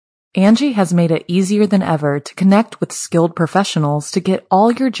Angie has made it easier than ever to connect with skilled professionals to get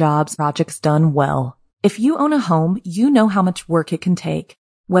all your jobs projects done well. If you own a home, you know how much work it can take,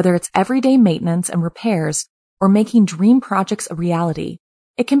 whether it's everyday maintenance and repairs or making dream projects a reality.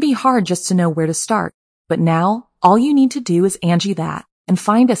 It can be hard just to know where to start, but now all you need to do is Angie that and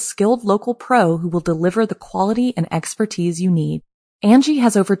find a skilled local pro who will deliver the quality and expertise you need. Angie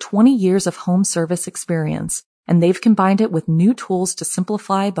has over 20 years of home service experience, and they've combined it with new tools to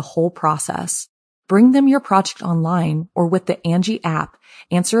simplify the whole process. Bring them your project online or with the Angie app,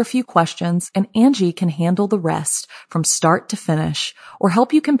 answer a few questions, and Angie can handle the rest from start to finish, or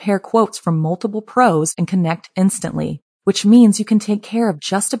help you compare quotes from multiple pros and connect instantly, which means you can take care of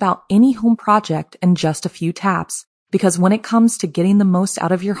just about any home project in just a few taps. Because when it comes to getting the most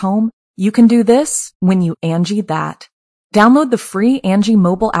out of your home, you can do this when you Angie that. Download the free Angie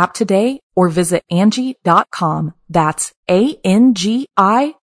mobile app today or visit Angie.com. That's ANGI.com.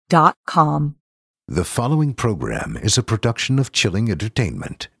 The following program is a production of Chilling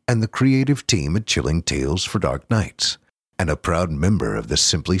Entertainment and the creative team at Chilling Tales for Dark Nights, and a proud member of the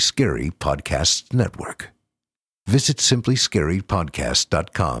Simply Scary Podcasts Network. Visit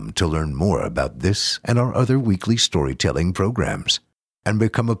simplyscarypodcast.com to learn more about this and our other weekly storytelling programs, and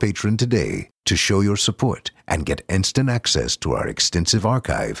become a patron today to show your support and get instant access to our extensive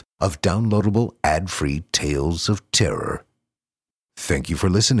archive of downloadable ad-free tales of terror. Thank you for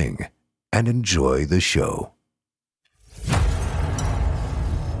listening and enjoy the show.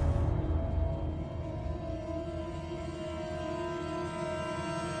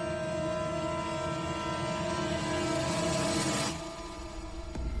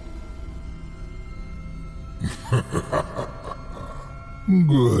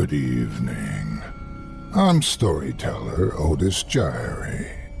 Good evening. I'm storyteller Otis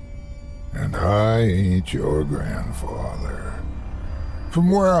Gyrie, and I ain't your grandfather. From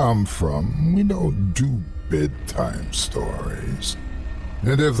where I'm from, we don't do bedtime stories.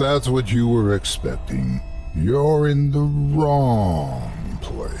 And if that's what you were expecting, you're in the wrong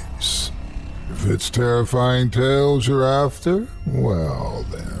place. If it's terrifying tales you're after, well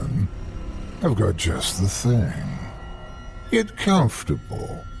then, I've got just the thing. Get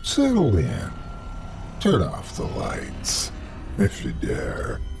comfortable, settle in, turn off the lights, if you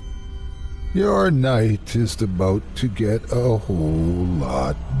dare. Your night is about to get a whole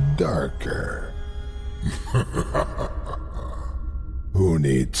lot darker. Who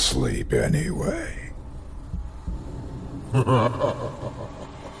needs sleep anyway?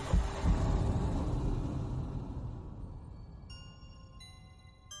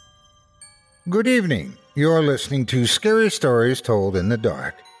 Good evening. You're listening to Scary Stories Told in the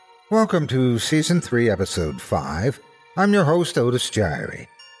Dark. Welcome to Season 3, Episode 5. I'm your host, Otis Gyrie.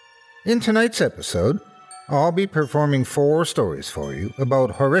 In tonight's episode, I'll be performing 4 stories for you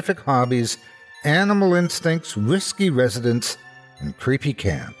about horrific hobbies, animal instincts, risky residents, and creepy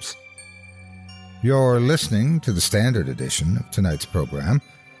camps. You're listening to the standard edition of tonight's program.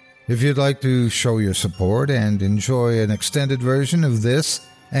 If you'd like to show your support and enjoy an extended version of this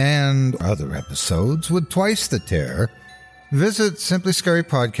and other episodes with twice the terror, visit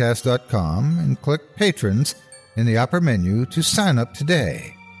simplyscarypodcast.com and click Patrons in the upper menu to sign up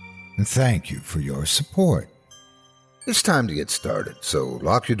today. And thank you for your support. It's time to get started, so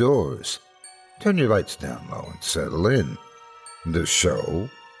lock your doors, turn your lights down low, and settle in. The show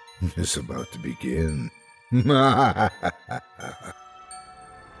is about to begin.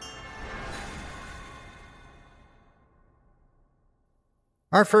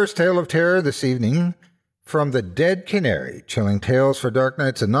 Our first tale of terror this evening, from the Dead Canary, Chilling Tales for Dark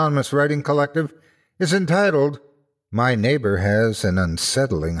Nights Anonymous Writing Collective, is entitled, My Neighbor Has an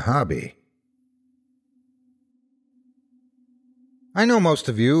Unsettling Hobby. I know most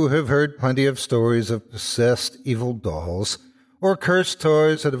of you have heard plenty of stories of possessed evil dolls, or cursed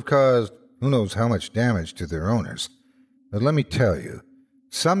toys that have caused who knows how much damage to their owners. But let me tell you,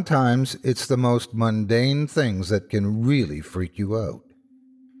 sometimes it's the most mundane things that can really freak you out.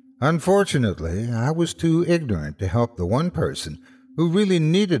 Unfortunately, I was too ignorant to help the one person who really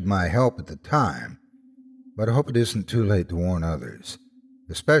needed my help at the time, but I hope it isn't too late to warn others,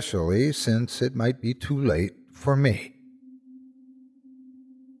 especially since it might be too late for me.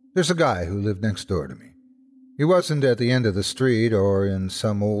 There's a guy who lived next door to me. He wasn't at the end of the street or in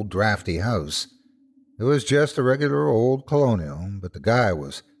some old drafty house. It was just a regular old colonial, but the guy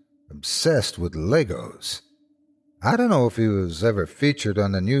was obsessed with Legos. I don't know if he was ever featured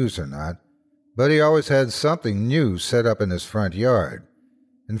on the news or not, but he always had something new set up in his front yard.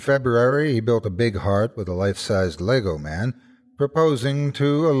 In February, he built a big heart with a life-sized Lego man proposing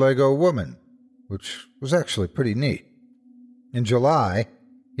to a Lego woman, which was actually pretty neat. In July,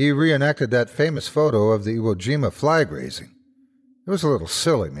 He reenacted that famous photo of the Iwo Jima flag raising. It was a little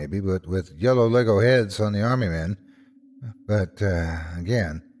silly, maybe, but with yellow Lego heads on the army men. But,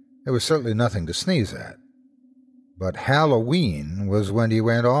 again, it was certainly nothing to sneeze at. But Halloween was when he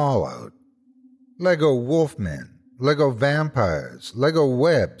went all out. Lego wolfmen, Lego vampires, Lego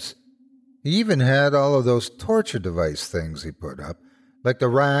webs. He even had all of those torture device things he put up, like the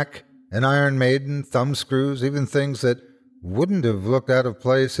rack, an Iron Maiden, thumb screws, even things that wouldn't have looked out of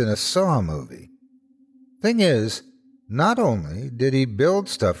place in a Saw movie. Thing is, not only did he build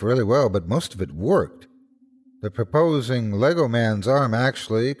stuff really well, but most of it worked. The proposing Lego man's arm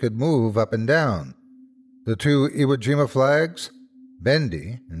actually could move up and down. The 2 Iwo Jima flags,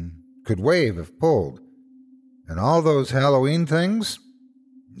 bendy, and could wave if pulled. And all those Halloween things?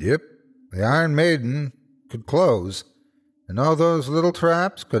 Yep, the Iron Maiden could close, and all those little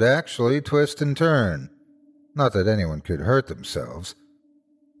traps could actually twist and turn. Not that anyone could hurt themselves.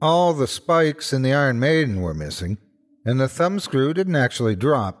 All the spikes in the Iron Maiden were missing, and the thumbscrew didn't actually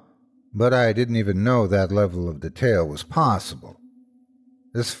drop, but I didn't even know that level of detail was possible.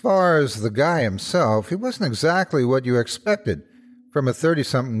 As far as the guy himself, he wasn't exactly what you expected from a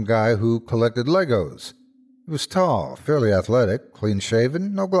 30-something guy who collected Legos. He was tall, fairly athletic,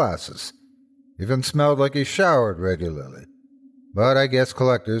 clean-shaven, no glasses. Even smelled like he showered regularly. But I guess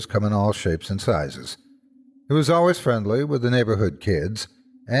collectors come in all shapes and sizes. He was always friendly with the neighborhood kids,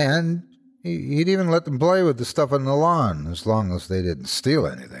 and he'd even let them play with the stuff on the lawn, as long as they didn't steal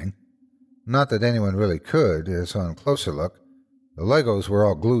anything. Not that anyone really could, as on closer look, the Legos were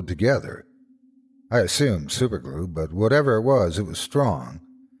all glued together. I assumed superglue, but whatever it was strong.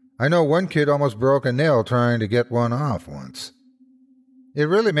 I know one kid almost broke a nail trying to get one off once. It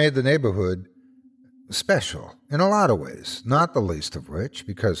really made the neighborhood special in a lot of ways, not the least of which,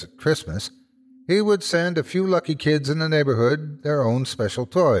 because at Christmas, he would send a few lucky kids in the neighborhood their own special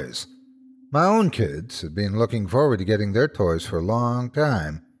toys. My own kids had been looking forward to getting their toys for a long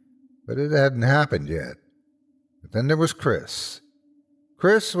time, but it hadn't happened yet. But then there was Chris.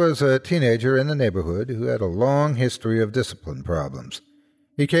 Chris was a teenager in the neighborhood who had a long history of discipline problems.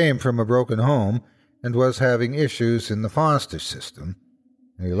 He came from a broken home and was having issues in the foster system,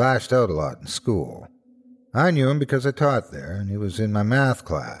 and he lashed out a lot in school. I knew him because I taught there, and he was in my math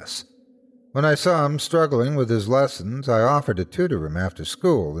class. When I saw him struggling with his lessons, I offered to tutor him after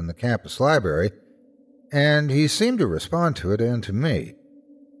school in the campus library, and he seemed to respond to it and to me.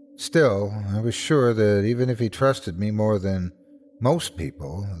 Still, I was sure that even if he trusted me more than most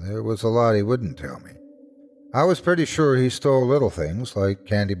people, there was a lot he wouldn't tell me. I was pretty sure he stole little things like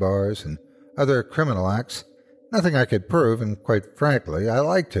candy bars and other criminal acts. Nothing I could prove, and quite frankly, I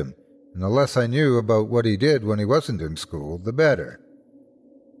liked him, and the less I knew about what he did when he wasn't in school, the better.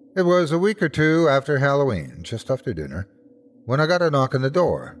 It was a week or two after Halloween, just after dinner, when I got a knock on the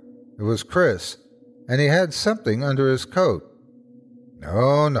door. It was Chris, and he had something under his coat.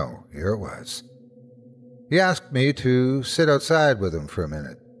 No, here it was. He asked me to sit outside with him for a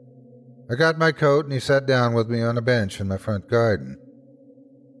minute. I got my coat, and he sat down with me on a bench in my front garden.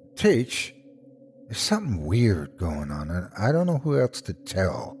 Teach, there's something weird going on, and I don't know who else to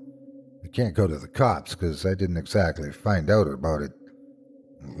tell. I can't go to the cops, because I didn't exactly find out about it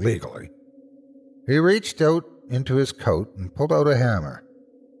legally. He reached out into his coat and pulled out a hammer.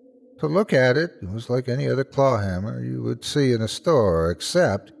 To look at it, it was like any other claw hammer you would see in a store,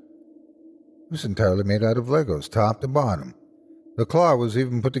 except it was entirely made out of Legos, top to bottom. The claw was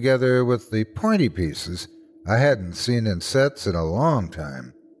even put together with the pointy pieces I hadn't seen in sets in a long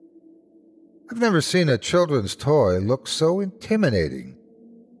time. I've never seen a children's toy look so intimidating.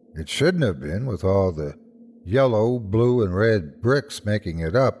 It shouldn't have been, with all the yellow, blue, and red bricks making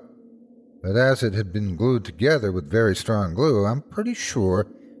it up, but as it had been glued together with very strong glue, I'm pretty sure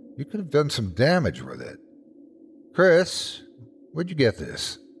you could have done some damage with it. Chris, where'd you get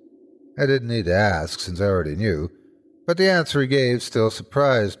this? I didn't need to ask, since I already knew, but the answer he gave still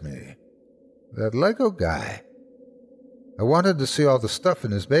surprised me. That Lego guy. I wanted to see all the stuff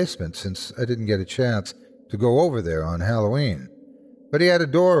in his basement, since I didn't get a chance to go over there on Halloween. But he had a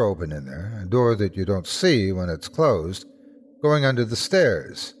door open in there, a door that you don't see when it's closed, going under the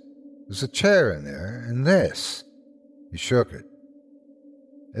stairs. There's a chair in there, and this. He shook it.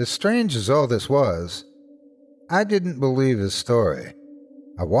 As strange as all this was, I didn't believe his story.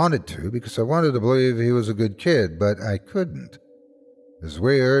 I wanted to, because I wanted to believe he was a good kid, but I couldn't. As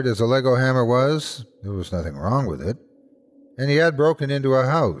weird as a Lego hammer was, there was nothing wrong with it, and he had broken into a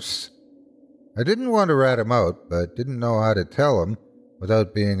house. I didn't want to rat him out, but didn't know how to tell him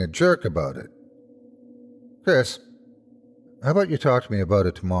without being a jerk about it. Chris, how about you talk to me about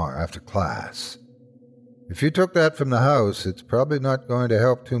it tomorrow after class? If you took that from the house, it's probably not going to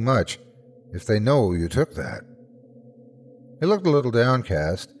help too much if they know you took that. He looked a little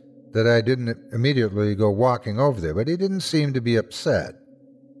downcast that I didn't immediately go walking over there, but he didn't seem to be upset.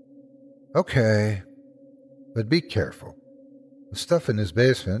 Okay, but be careful. The stuff in his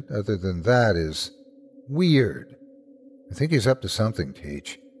basement, other than that, is weird. I think he's up to something,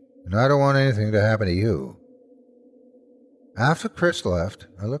 Teach, and I don't want anything to happen to you. After Chris left,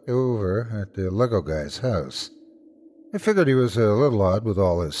 I looked over at the Lego guy's house. I figured he was a little odd with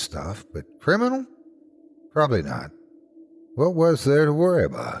all his stuff, but criminal? Probably not. What was there to worry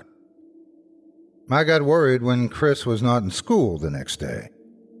about? I got worried when Chris was not in school the next day.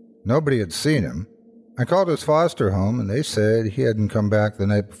 Nobody had seen him. I called his foster home, and they said he hadn't come back the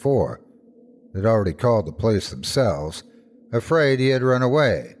night before. They'd already called the police themselves, afraid he had run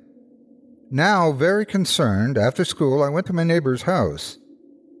away. Now, very concerned, after school I went to my neighbor's house.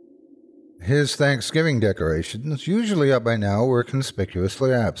 His Thanksgiving decorations, usually up by now, were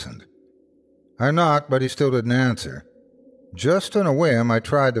conspicuously absent. I knocked, but he still didn't answer. Just on a whim, I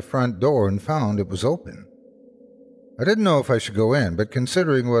tried the front door and found it was open. I didn't know if I should go in, but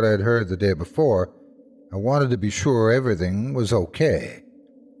considering what I'd heard the day before, I wanted to be sure everything was okay.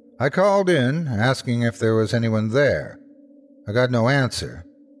 I called in, asking if there was anyone there. I got no answer.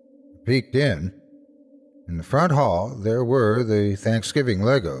 I peeked in. In the front hall, there were the Thanksgiving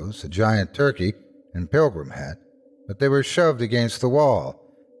Legos, a giant turkey, and pilgrim hat, but they were shoved against the wall,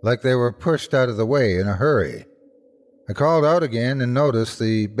 like they were pushed out of the way in a hurry. I called out again and noticed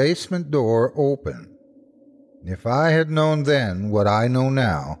the basement door open. If I had known then what I know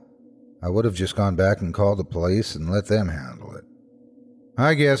now, I would have just gone back and called the police and let them handle it.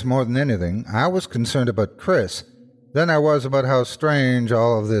 I guess more than anything, I was concerned about Chris than I was about how strange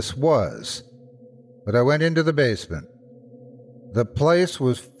all of this was. But I went into the basement. The place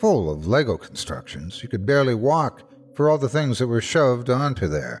was full of Lego constructions. You could barely walk for all the things that were shoved onto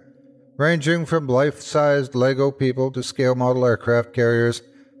there, ranging from life-sized Lego people to scale model aircraft carriers,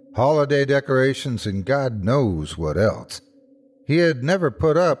 holiday decorations, and God knows what else. He had never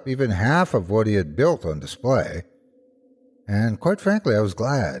put up even half of what he had built on display. And quite frankly, I was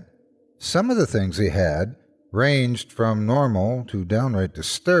glad. Some of the things he had ranged from normal to downright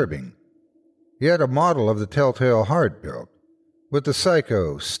disturbing. He had a model of the Telltale Heart built, with the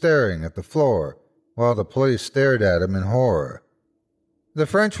psycho staring at the floor while the police stared at him in horror. The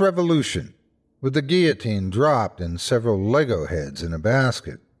French Revolution, with the guillotine dropped and several Lego heads in a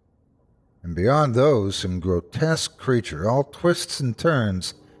basket. And beyond those, some grotesque creature, all twists and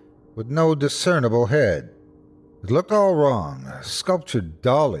turns, with no discernible head. It looked all wrong. A sculptured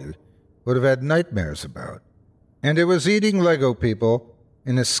dolly would have had nightmares about. And it was eating Lego people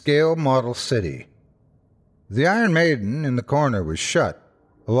in a scale model city. The Iron Maiden in the corner was shut,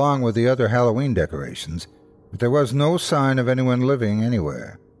 along with the other Halloween decorations, but there was no sign of anyone living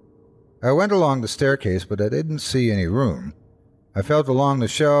anywhere. I went along the staircase, but I didn't see any room. I felt along the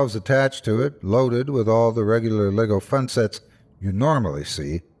shelves attached to it, loaded with all the regular Lego fun sets you normally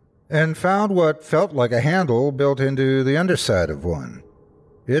see, and found what felt like a handle built into the underside of one.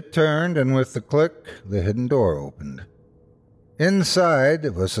 It turned, and with the click, the hidden door opened.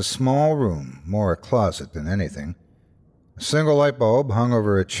 Inside was a small room, more a closet than anything. A single light bulb hung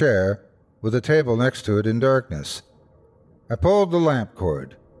over a chair, with a table next to it in darkness. I pulled the lamp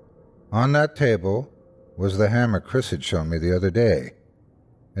cord. On that table was the hammer Chris had shown me the other day,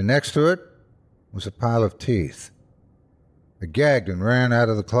 and next to it was a pile of teeth. I gagged and ran out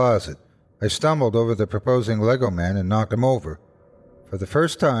of the closet. I stumbled over the proposing Lego man and knocked him over. For the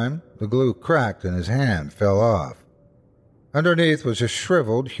first time, the glue cracked and his hand fell off. Underneath was a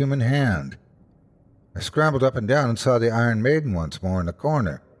shriveled human hand. I scrambled up and down and saw the Iron Maiden once more in the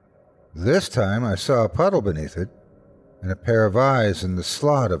corner. This time I saw a puddle beneath it and a pair of eyes in the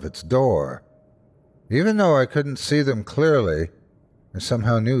slot of its door. Even though I couldn't see them clearly, I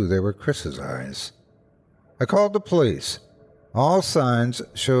somehow knew they were Chris's eyes. I called the police. All signs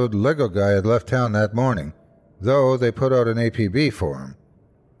showed Lego guy had left town that morning, though they put out an APB for him.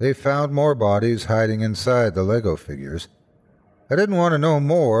 They found more bodies hiding inside the Lego figures. I didn't want to know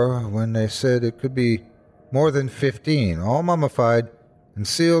more when they said it could be more than 15, all mummified and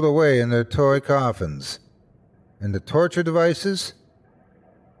sealed away in their toy coffins. And the torture devices?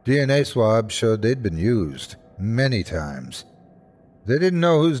 DNA swabs showed they'd been used many times. They didn't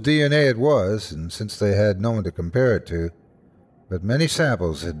know whose DNA it was, and since they had no one to compare it to, but many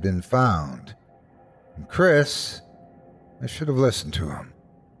samples had been found. And Chris, I should have listened to him.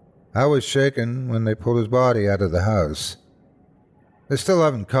 I was shaken when they pulled his body out of the house. They still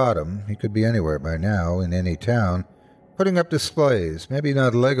haven't caught him. He could be anywhere by now, in any town, putting up displays, maybe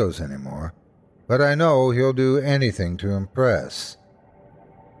not Legos anymore, but I know he'll do anything to impress.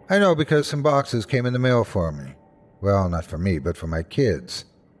 I know because some boxes came in the mail for me. Well, not for me, but for my kids.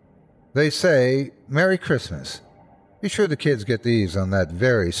 They say, "Merry Christmas. Be sure the kids get these on that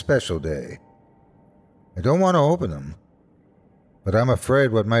very special day." I don't want to open them, but I'm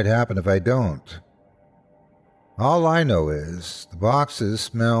afraid what might happen if I don't. All I know is the boxes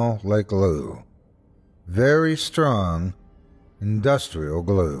smell like glue. Very strong, industrial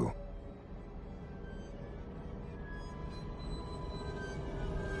glue.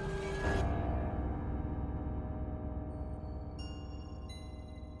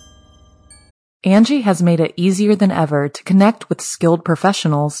 Angie has made it easier than ever to connect with skilled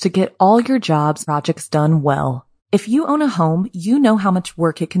professionals to get all your jobs projects done well. If you own a home, you know how much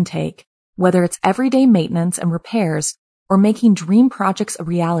work it can take, whether it's everyday maintenance and repairs or making dream projects a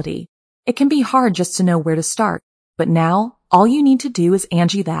reality. It can be hard just to know where to start, but now all you need to do is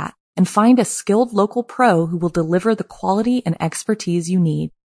Angie that and find a skilled local pro who will deliver the quality and expertise you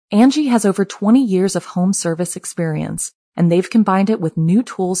need. Angie has over 20 years of home service experience, and they've combined it with new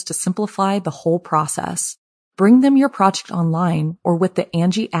tools to simplify the whole process. Bring them your project online or with the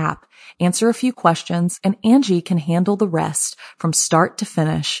Angie app, answer a few questions, and Angie can handle the rest from start to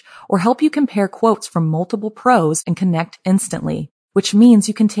finish, or help you compare quotes from multiple pros and connect instantly, which means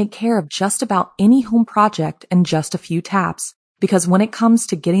you can take care of just about any home project in just a few taps. Because when it comes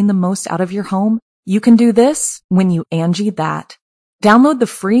to getting the most out of your home, you can do this when you Angie that. Download the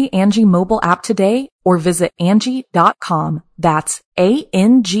free Angie mobile app today or visit Angie.com. That's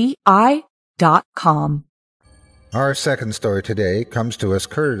ANGI.com. Our second story today comes to us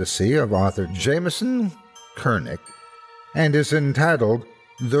courtesy of author Jameson Kernick and is entitled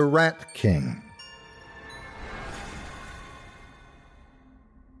The Rat King.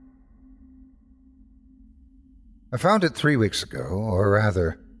 I found it 3 weeks ago, or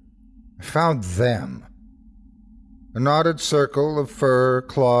rather, I found them. A knotted circle of fur,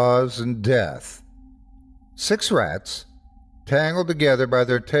 claws, and death. 6 rats, tangled together by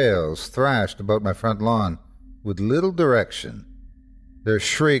their tails, thrashed about my front lawn with little direction. Their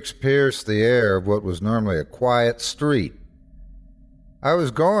shrieks pierced the air of what was normally a quiet street. I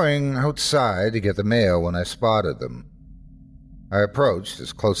was going outside to get the mail when I spotted them. I approached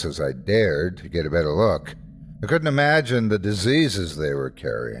as close as I dared to get a better look. I couldn't imagine the diseases they were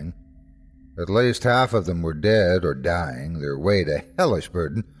carrying. At least half of them were dead or dying, their weight a hellish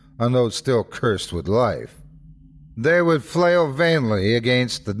burden on those still cursed with life. They would flail vainly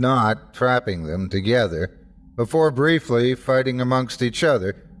against the knot trapping them together, before briefly fighting amongst each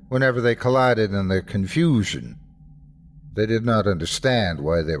other whenever they collided in their confusion. They did not understand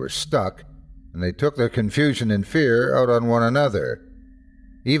why they were stuck, and they took their confusion and fear out on one another.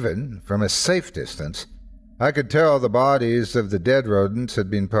 Even from a safe distance, I could tell the bodies of the dead rodents had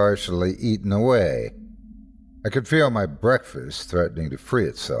been partially eaten away. I could feel my breakfast threatening to free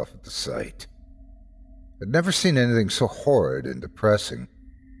itself at the sight. I'd never seen anything so horrid and depressing,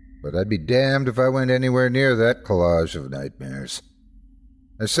 but I'd be damned if I went anywhere near that collage of nightmares.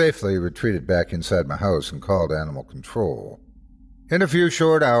 I safely retreated back inside my house and called animal control. In a few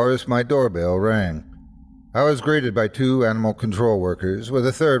short hours, my doorbell rang. I was greeted by 2 animal control workers, with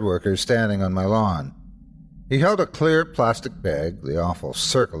a third worker standing on my lawn. He held a clear plastic bag, the awful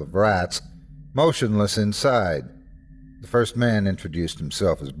circle of rats, motionless inside. The first man introduced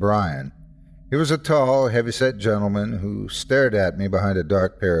himself as Brian. He was a tall, heavy-set gentleman who stared at me behind a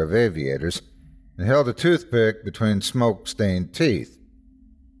dark pair of aviators and held a toothpick between smoke-stained teeth.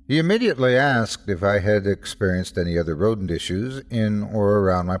 He immediately asked if I had experienced any other rodent issues in or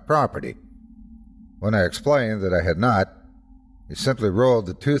around my property. When I explained that I had not, he simply rolled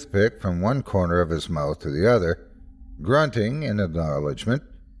the toothpick from one corner of his mouth to the other, grunting in acknowledgement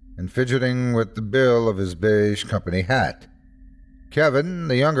and fidgeting with the bill of his beige company hat. Kevin,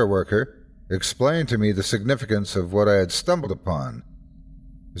 the younger worker, explained to me the significance of what I had stumbled upon.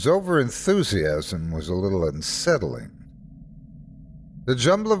 His overenthusiasm was a little unsettling. The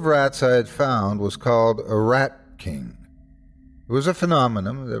jumble of rats I had found was called a rat king. It was a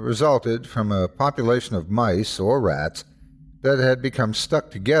phenomenon that resulted from a population of mice or rats that had become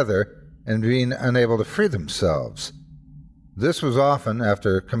stuck together and been unable to free themselves. This was often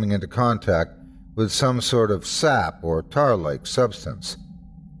after coming into contact with some sort of sap or tar-like substance.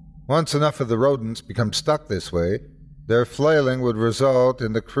 Once enough of the rodents become stuck this way, their flailing would result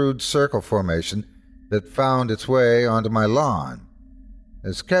in the crude circle formation that found its way onto my lawn.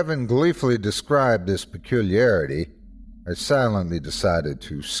 As Kevin gleefully described this peculiarity, I silently decided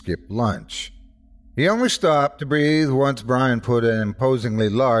to skip lunch. He only stopped to breathe once Brian put an imposingly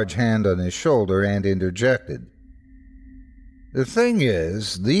large hand on his shoulder and interjected. The thing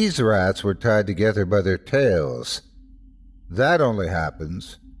is, these rats were tied together by their tails. That only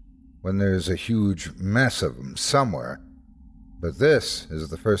happens when there's a huge mess of them somewhere. But this is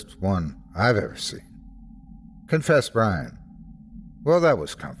the first one I've ever seen," confessed Brian. Well, that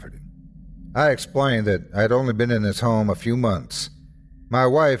was comforting. I explained that I'd only been in his home a few months. My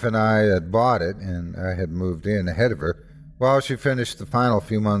wife and I had bought it, and I had moved in ahead of her while she finished the final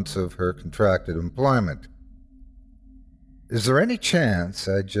few months of her contracted employment. "Is there any chance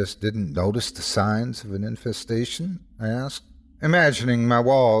I just didn't notice the signs of an infestation?" I asked, imagining my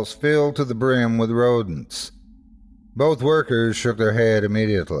walls filled to the brim with rodents. Both workers shook their head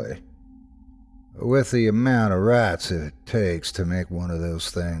immediately. "With the amount of rats it takes to make one of those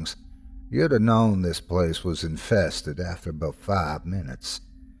things, you'd have known this place was infested after about 5 minutes,"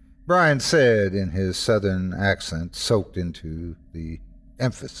 Brian said in his southern accent soaked into the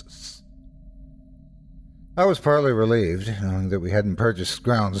emphasis. I was partly relieved, knowing that we hadn't purchased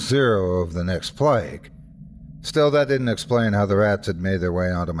ground zero of the next plague. Still, that didn't explain how the rats had made their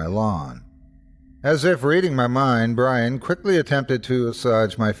way onto my lawn. As if reading my mind, Brian quickly attempted to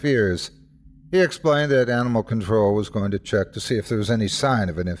assuage my fears. He explained that animal control was going to check to see if there was any sign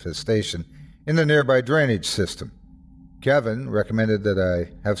of an infestation in the nearby drainage system. Kevin recommended that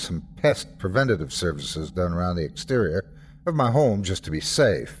I have some pest preventative services done around the exterior of my home just to be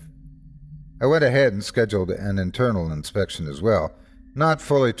safe. I went ahead and scheduled an internal inspection as well, not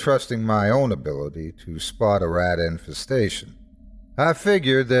fully trusting my own ability to spot a rat infestation. I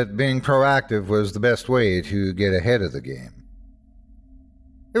figured that being proactive was the best way to get ahead of the game.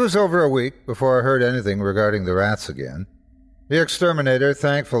 It was over a week before I heard anything regarding the rats again. The exterminator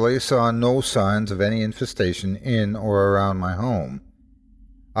thankfully saw no signs of any infestation in or around my home.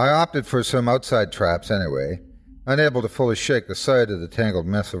 I opted for some outside traps anyway, unable to fully shake the sight of the tangled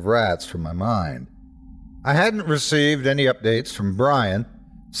mess of rats from my mind. I hadn't received any updates from Brian,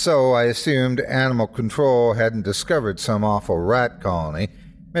 so I assumed animal control hadn't discovered some awful rat colony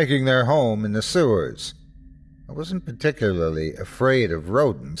making their home in the sewers. I wasn't particularly afraid of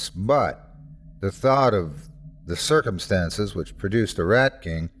rodents, but the thought of the circumstances which produced a rat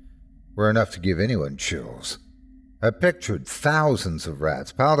king were enough to give anyone chills. I pictured thousands of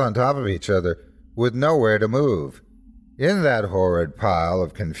rats piled on top of each other with nowhere to move. In that horrid pile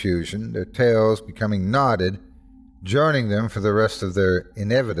of confusion, their tails becoming knotted, joining them for the rest of their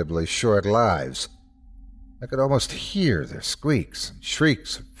inevitably short lives. I could almost hear their squeaks and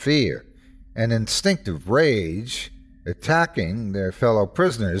shrieks of fear and instinctive rage attacking their fellow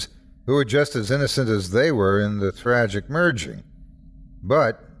prisoners who were just as innocent as they were in the tragic merging.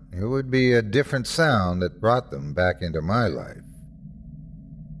 But it would be a different sound that brought them back into my life.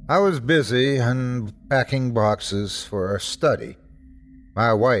 I was busy unpacking boxes for our study.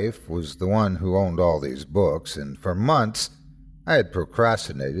 My wife was the one who owned all these books, and for months I had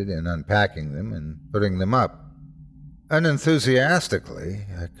procrastinated in unpacking them and putting them up. Unenthusiastically,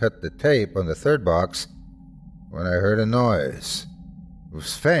 I cut the tape on the third box when I heard a noise. It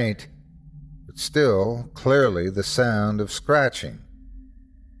was faint, but still clearly the sound of scratching.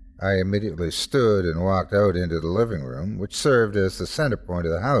 I immediately stood and walked out into the living room, which served as the center point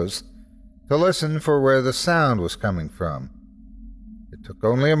of the house, to listen for where the sound was coming from. It took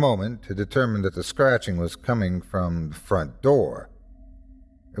only a moment to determine that the scratching was coming from the front door.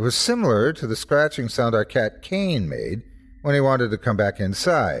 It was similar to the scratching sound our cat Kane made when he wanted to come back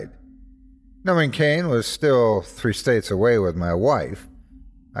inside. Knowing Kane was still 3 states away with my wife,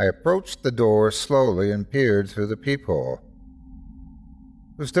 I approached the door slowly and peered through the peephole.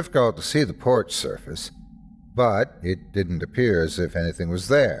 It was difficult to see the porch surface, but it didn't appear as if anything was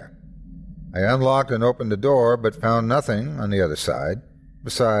there. I unlocked and opened the door, but found nothing on the other side,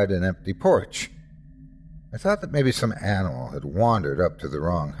 beside an empty porch. I thought that maybe some animal had wandered up to the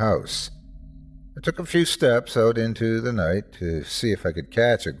wrong house. I took a few steps out into the night to see if I could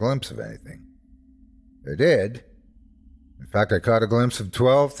catch a glimpse of anything. I did. In fact, I caught a glimpse of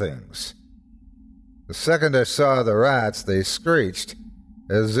 12 things. The second I saw the rats, they screeched,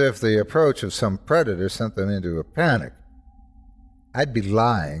 as if the approach of some predator sent them into a panic. I'd be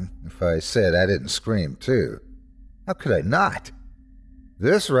lying if I said I didn't scream too. How could I not?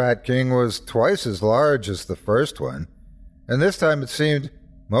 This rat king was twice as large as the first one, and this time it seemed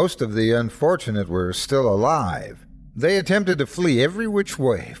most of the unfortunate were still alive. They attempted to flee every which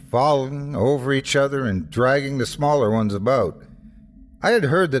way, falling over each other and dragging the smaller ones about. I had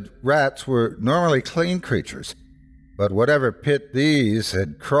heard that rats were normally clean creatures, but whatever pit these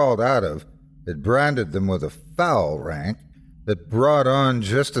had crawled out of had branded them with a foul rank that brought on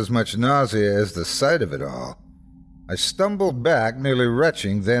just as much nausea as the sight of it all. I stumbled back, nearly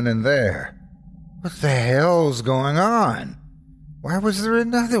retching then and there. What the hell's going on? Why was there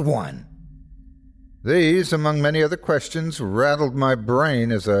another one? These, among many other questions, rattled my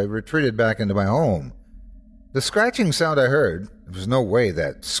brain as I retreated back into my home. The scratching sound I heard, there was no way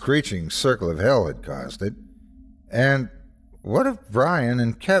that screeching circle of hell had caused it. And what of Brian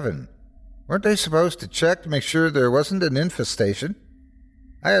and Kevin? Weren't they supposed to check to make sure there wasn't an infestation?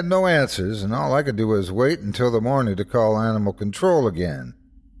 I had no answers, and all I could do was wait until the morning to call animal control again.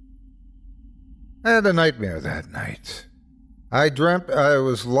 I had a nightmare that night. I dreamt I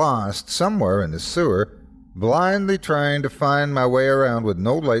was lost somewhere in the sewer, blindly trying to find my way around with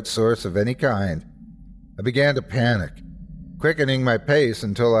no light source of any kind. I began to panic, quickening my pace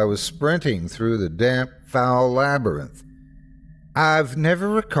until I was sprinting through the damp, foul labyrinth. I've never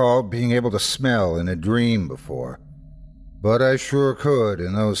recalled being able to smell in a dream before, but I sure could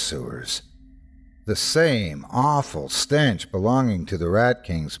in those sewers. The same awful stench belonging to the Rat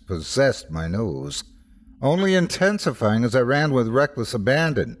Kings possessed my nose, only intensifying as I ran with reckless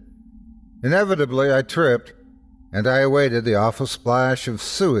abandon. Inevitably, I tripped, and I awaited the awful splash of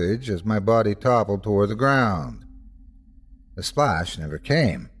sewage as my body toppled toward the ground. The splash never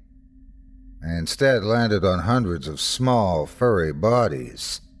came. I instead landed on hundreds of small, furry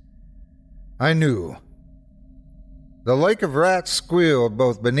bodies. I knew. The lake of rats squealed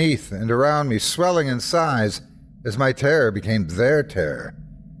both beneath and around me, swelling in size as my terror became their terror.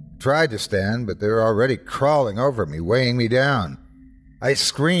 I tried to stand, but they were already crawling over me, weighing me down. I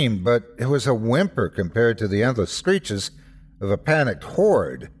screamed, but it was a whimper compared to the endless screeches of a panicked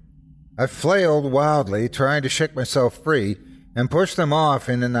horde. I flailed wildly, trying to shake myself free, and pushed them off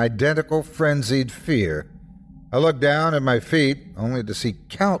in an identical frenzied fear. I looked down at my feet, only to see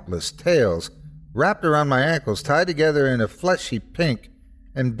countless tails wrapped around my ankles, tied together in a fleshy pink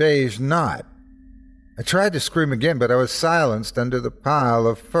and beige knot. I tried to scream again, but I was silenced under the pile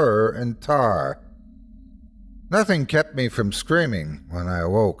of fur and tar. Nothing kept me from screaming when I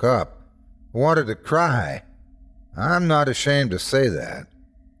woke up. I wanted to cry. I'm not ashamed to say that.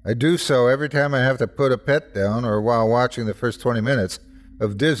 I do so every time I have to put a pet down or while watching the first 20 minutes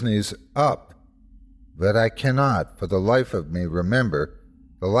of Disney's Up. But I cannot, for the life of me, remember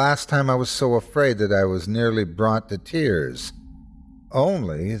the last time I was so afraid that I was nearly brought to tears.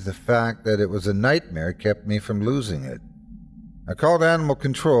 Only the fact that it was a nightmare kept me from losing it. I called animal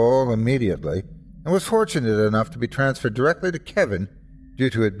control immediately and was fortunate enough to be transferred directly to Kevin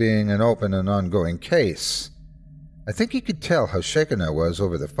due to it being an open and ongoing case. I think he could tell how shaken I was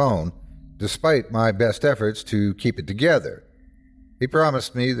over the phone, despite my best efforts to keep it together. He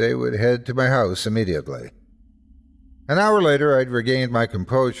promised me they would head to my house immediately. An hour later, I'd regained my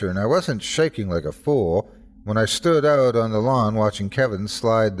composure, and I wasn't shaking like a fool when I stood out on the lawn watching Kevin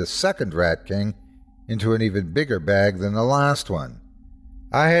slide the second Rat King into an even bigger bag than the last one.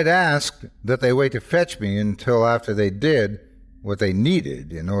 I had asked that they wait to fetch me until after they did what they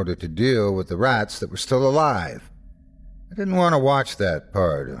needed in order to deal with the rats that were still alive. I didn't want to watch that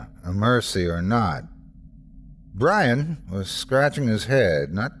part, a mercy or not. Brian was scratching his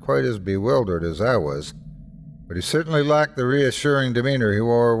head, not quite as bewildered as I was, but he certainly lacked the reassuring demeanor he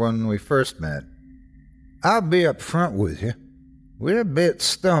wore when we first met. I'll be up front with you. We're a bit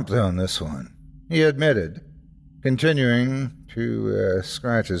stumped on this one, he admitted, continuing to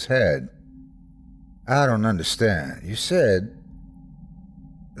scratch his head. I don't understand. You said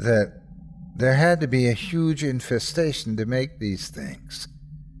that there had to be a huge infestation to make these things,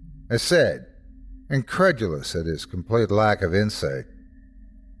 I said, incredulous at his complete lack of insight.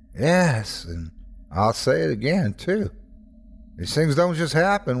 Yes, and I'll say it again, too. These things don't just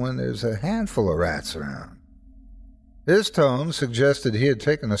happen when there's a handful of rats around. His tone suggested he had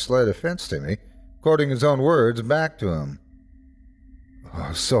taken a slight offense to me, quoting his own words back to him.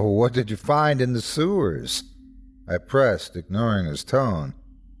 Oh, so what did you find in the sewers? I pressed, ignoring his tone.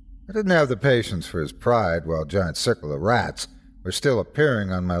 I didn't have the patience for his pride while a giant circle of rats were still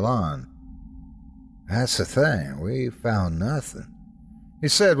appearing on my lawn. That's the thing, we found nothing, he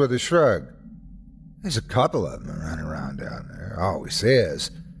said with a shrug. There's a couple of them running around down there, always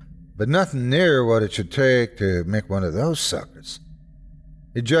is, but nothing near what it should take to make one of those suckers.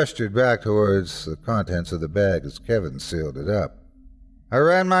 He gestured back towards the contents of the bag as Kevin sealed it up. I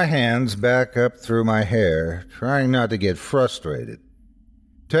ran my hands back up through my hair, trying not to get frustrated.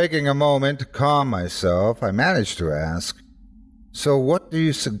 Taking a moment to calm myself, I managed to ask, So what do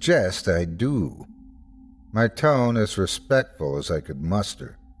you suggest I do? My tone as respectful as I could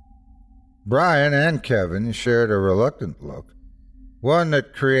muster. Brian and Kevin shared a reluctant look, one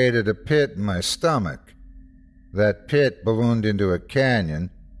that created a pit in my stomach. That pit ballooned into a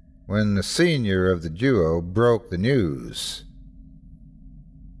canyon when the senior of the duo broke the news.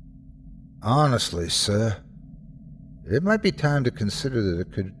 Honestly, sir, it might be time to consider that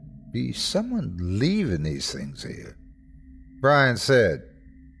it could be someone leaving these things here. Brian said.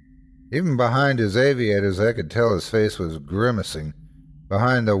 Even behind his aviators, I could tell his face was grimacing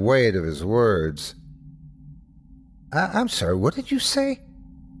behind the weight of his words. I'm sorry, what did you say?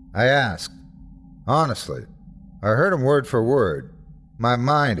 I asked. Honestly, I heard him word for word. My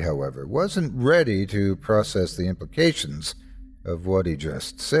mind, however, wasn't ready to process the implications of what he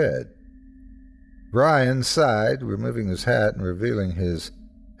just said. Brian sighed, removing his hat and revealing his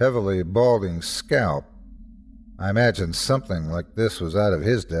heavily balding scalp. I imagined something like this was out of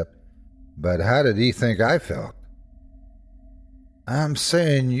his depth, but how did he think I felt? I'm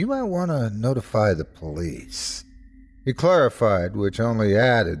saying you might want to notify the police. He clarified, which only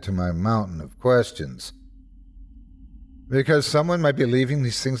added to my mountain of questions. Because someone might be leaving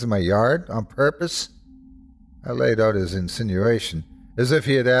these things in my yard on purpose? I laid out his insinuation, as if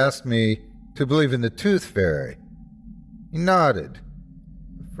he had asked me to believe in the tooth fairy. He nodded.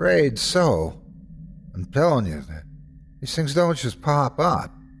 Afraid so. I'm telling you that these things don't just pop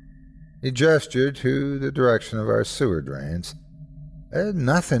up. He gestured to the direction of our sewer drains. There's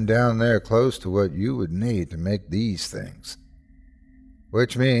nothing down there close to what you would need to make these things.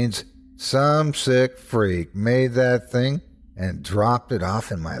 Which means some sick freak made that thing and dropped it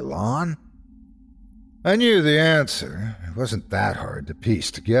off in my lawn? I knew the answer. It wasn't that hard to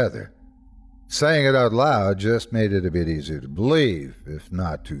piece together. Saying it out loud just made it a bit easier to believe, if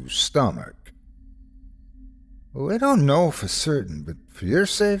not to stomach. We don't know for certain, but for your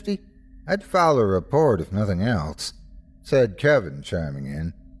safety, I'd file a report if nothing else, said Kevin, chiming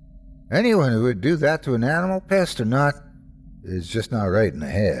in. Anyone who would do that to an animal, pest or not, is just not right in the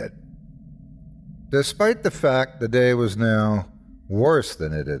head. Despite the fact the day was now worse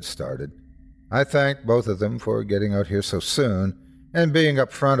than it had started, I thanked both of them for getting out here so soon and being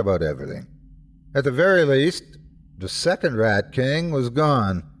upfront about everything. At the very least, the second Rat King was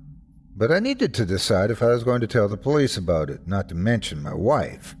gone, but I needed to decide if I was going to tell the police about it, not to mention my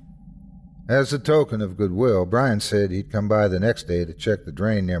wife. As a token of goodwill, Brian said he'd come by the next day to check the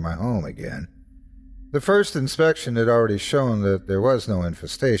drain near my home again. The first inspection had already shown that there was no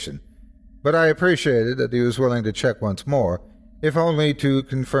infestation, but I appreciated that he was willing to check once more, if only to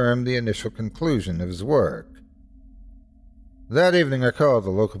confirm the initial conclusion of his work. That evening I called the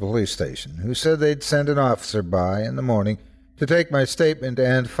local police station, who said they'd send an officer by in the morning to take my statement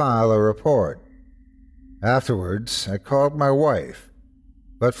and file a report. Afterwards, I called my wife,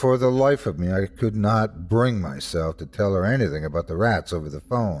 but for the life of me I could not bring myself to tell her anything about the rats over the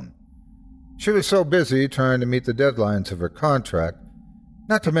phone. She was so busy trying to meet the deadlines of her contract,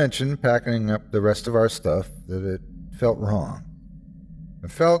 not to mention packing up the rest of our stuff, that it felt wrong. I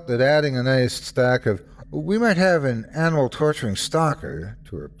felt that adding a nice stack of "we might have an animal torturing stalker"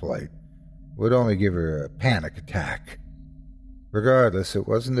 to her plate would only give her a panic attack. Regardless, it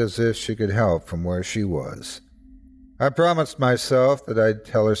wasn't as if she could help from where she was. I promised myself that I'd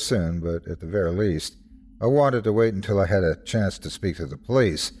tell her soon, but at the very least, I wanted to wait until I had a chance to speak to the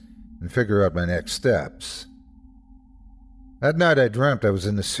police and figure out my next steps. That night I dreamt I was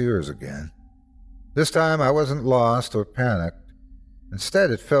in the sewers again. This time I wasn't lost or panicked.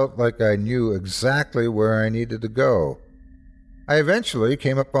 Instead, it felt like I knew exactly where I needed to go. I eventually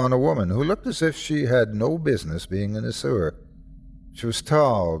came upon a woman who looked as if she had no business being in a sewer. She was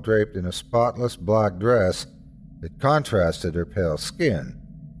tall, draped in a spotless black dress that contrasted her pale skin.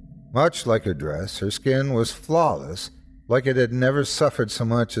 Much like her dress, her skin was flawless, like it had never suffered so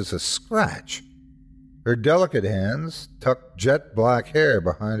much as a scratch. Her delicate hands tucked jet black hair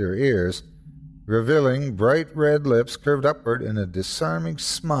behind her ears, revealing bright red lips curved upward in a disarming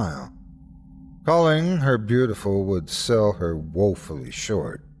smile. Calling her beautiful would sell her woefully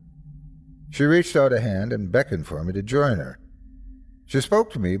short. She reached out a hand and beckoned for me to join her. She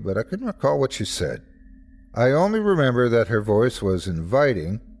spoke to me, but I couldn't recall what she said. I only remember that her voice was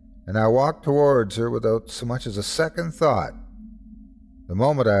inviting, and I walked towards her without so much as a second thought. The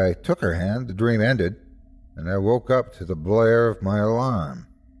moment I took her hand, the dream ended, and I woke up to the blare of my alarm.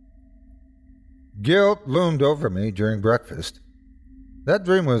 Guilt loomed over me during breakfast. That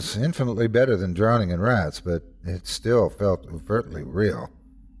dream was infinitely better than drowning in rats, but it still felt overtly real.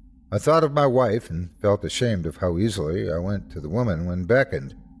 I thought of my wife and felt ashamed of how easily I went to the woman when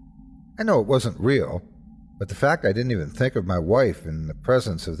beckoned. I know it wasn't real, but the fact I didn't even think of my wife in the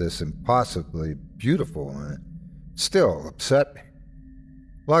presence of this impossibly beautiful woman still upset me.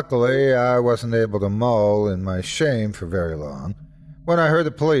 Luckily, I wasn't able to mull in my shame for very long when I heard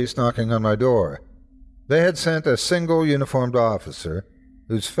the police knocking on my door. They had sent a single uniformed officer,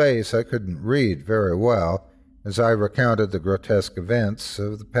 whose face I couldn't read very well as I recounted the grotesque events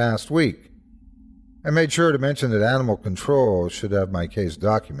of the past week. I made sure to mention that animal control should have my case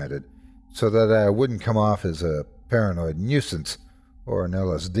documented so that I wouldn't come off as a paranoid nuisance or an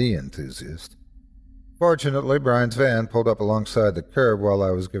LSD enthusiast. Fortunately, Brian's van pulled up alongside the curb while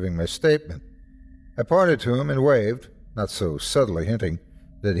I was giving my statement. I pointed to him and waved, not so subtly hinting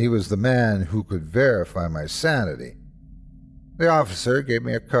that he was the man who could verify my sanity. The officer gave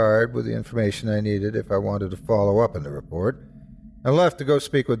me a card with the information I needed if I wanted to follow up on the report, and left to go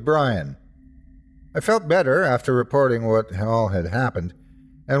speak with Brian. I felt better after reporting what all had happened,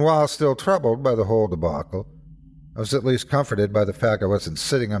 and while still troubled by the whole debacle, I was at least comforted by the fact I wasn't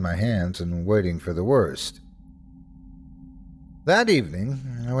sitting on my hands and waiting for the worst. That evening,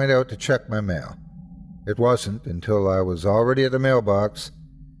 I went out to check my mail. It wasn't until I was already at the mailbox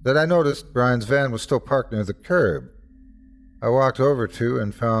that I noticed Brian's van was still parked near the curb. I walked over to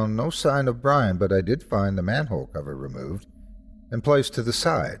and found no sign of Brian, but I did find the manhole cover removed and placed to the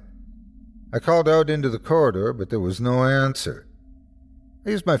side. I called out into the corridor, but there was no answer.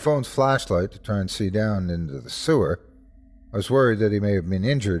 I used my phone's flashlight to try and see down into the sewer. I was worried that he may have been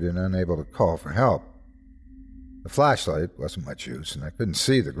injured and unable to call for help. The flashlight wasn't much use, and I couldn't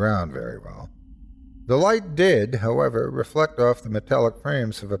see the ground very well. The light did, however, reflect off the metallic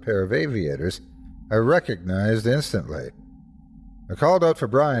frames of a pair of aviators I recognized instantly. I called out for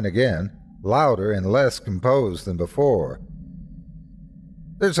Brian again, louder and less composed than before.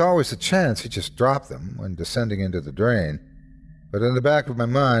 There's always a chance he just dropped them when descending into the drain, but in the back of my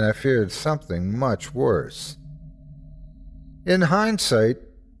mind I feared something much worse. In hindsight,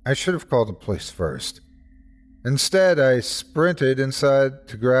 I should have called the police first. Instead, I sprinted inside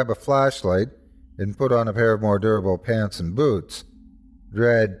to grab a flashlight and put on a pair of more durable pants and boots.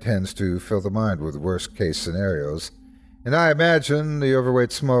 Dread tends to fill the mind with worst-case scenarios, and I imagined the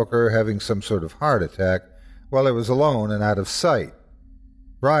overweight smoker having some sort of heart attack while I was alone and out of sight.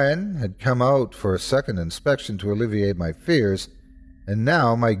 Brian had come out for a second inspection to alleviate my fears, and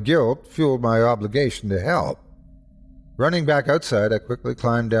now my guilt fueled my obligation to help. Running back outside, I quickly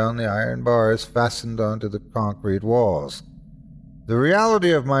climbed down the iron bars fastened onto the concrete walls. The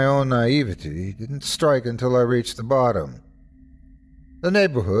reality of my own naivety didn't strike until I reached the bottom. The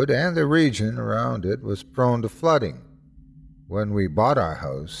neighborhood and the region around it was prone to flooding. When we bought our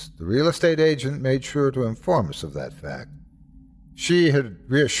house, the real estate agent made sure to inform us of that fact. She had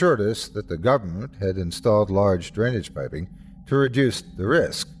reassured us that the government had installed large drainage piping to reduce the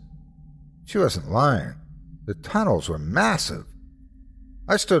risk. She wasn't lying. The tunnels were massive.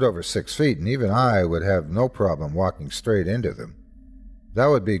 I stood over 6 feet, and even I would have no problem walking straight into them. That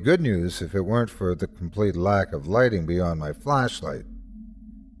would be good news if it weren't for the complete lack of lighting beyond my flashlight.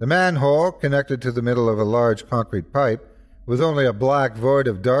 The manhole connected to the middle of a large concrete pipe with only a black void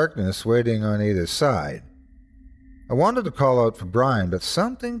of darkness waiting on either side. I wanted to call out for Brian, but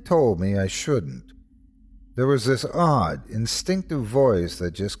something told me I shouldn't. There was this odd, instinctive voice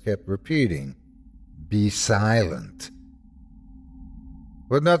that just kept repeating, "Be silent."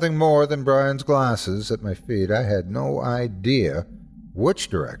 With nothing more than Brian's glasses at my feet, I had no idea which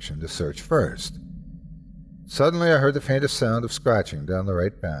direction to search first. Suddenly I heard the faintest sound of scratching down the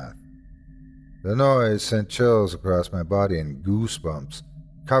right path. The noise sent chills across my body and goosebumps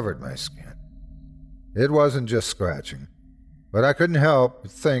covered my skin. It wasn't just scratching, but I couldn't help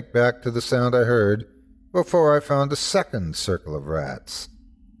but think back to the sound I heard before I found a second circle of rats.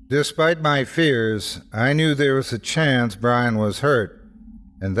 Despite my fears, I knew there was a chance Brian was hurt,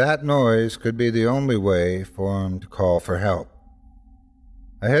 and that noise could be the only way for him to call for help.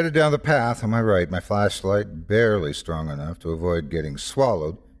 I headed down the path on my right, my flashlight barely strong enough to avoid getting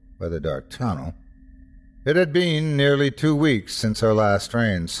swallowed by the dark tunnel. It had been nearly 2 weeks since our last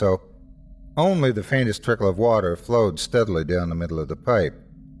rain, so only the faintest trickle of water flowed steadily down the middle of the pipe.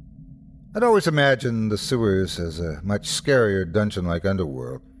 I'd always imagined the sewers as a much scarier dungeon-like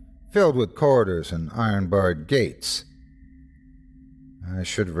underworld, filled with corridors and iron-barred gates. I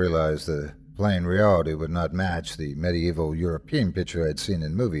should have realized the plain reality would not match the medieval European picture I'd seen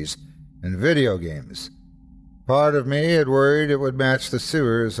in movies and video games. Part of me had worried it would match the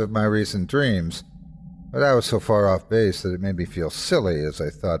sewers of my recent dreams, but I was so far off base that it made me feel silly as I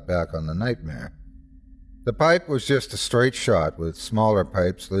thought back on the nightmare. The pipe was just a straight shot with smaller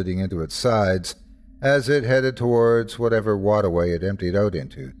pipes leading into its sides as it headed towards whatever waterway it emptied out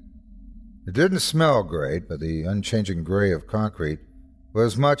into. It didn't smell great, but the unchanging gray of concrete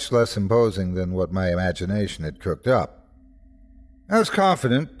was much less imposing than what my imagination had cooked up. I was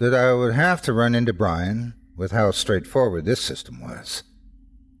confident that I would have to run into Brian with how straightforward this system was.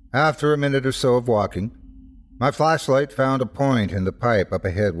 After a minute or so of walking, my flashlight found a point in the pipe up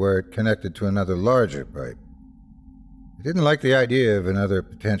ahead where it connected to another larger pipe. I didn't like the idea of another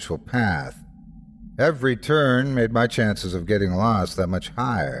potential path. Every turn made my chances of getting lost that much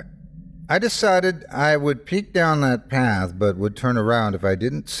higher. I decided I would peek down that path, but would turn around if I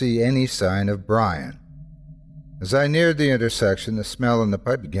didn't see any sign of Brian. As I neared the intersection, the smell in the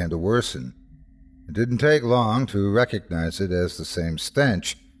pipe began to worsen. It didn't take long to recognize it as the same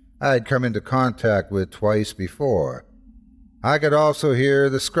stench I had come into contact with twice before. I could also hear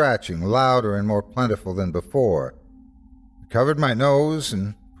the scratching, louder and more plentiful than before. I covered my nose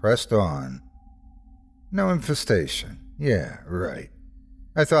and pressed on. No infestation. Yeah, right.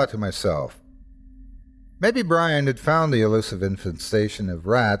 I thought to myself. Maybe Brian had found the elusive infestation of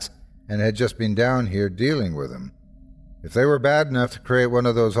rats and had just been down here dealing with them. If they were bad enough to create one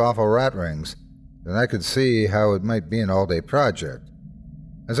of those awful rat rings, then I could see how it might be an all-day project.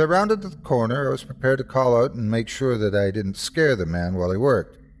 As I rounded the corner, I was prepared to call out and make sure that I didn't scare the man while he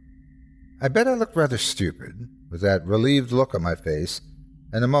worked. I bet I looked rather stupid, with that relieved look on my face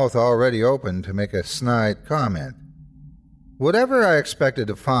and a mouth already open to make a snide comment. Whatever I expected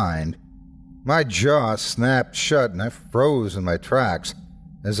to find, my jaw snapped shut and I froze in my tracks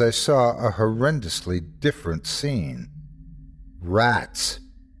as I saw a horrendously different scene. Rats.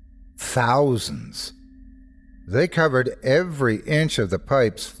 Thousands. They covered every inch of the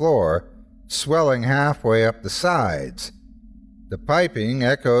pipe's floor, swelling halfway up the sides. The piping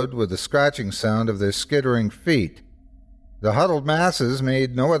echoed with the scratching sound of their skittering feet. The huddled masses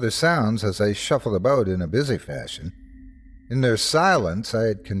made no other sounds as they shuffled about in a busy fashion. In their silence, I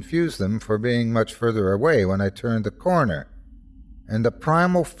had confused them for being much further away when I turned the corner, and the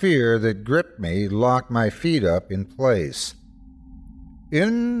primal fear that gripped me locked my feet up in place.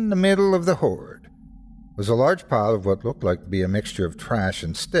 In the middle of the horde was a large pile of what looked like to be a mixture of trash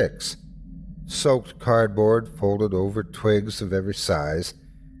and sticks. Soaked cardboard folded over twigs of every size,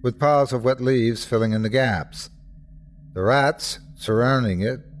 with piles of wet leaves filling in the gaps. The rats surrounding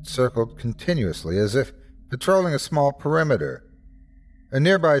it circled continuously as if patrolling a small perimeter. A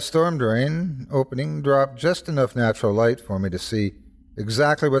nearby storm drain opening dropped just enough natural light for me to see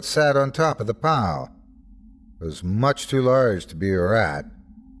exactly what sat on top of the pile. It was much too large to be a rat.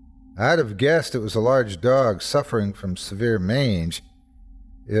 I'd have guessed it was a large dog suffering from severe mange,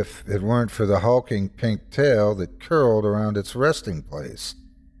 if it weren't for the hulking pink tail that curled around its resting place.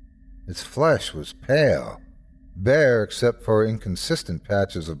 Its flesh was pale, bare except for inconsistent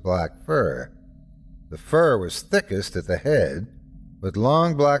patches of black fur. The fur was thickest at the head, with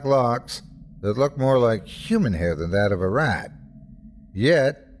long black locks that looked more like human hair than that of a rat.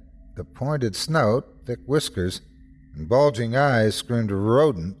 Yet, the pointed snout, thick whiskers, and bulging eyes screamed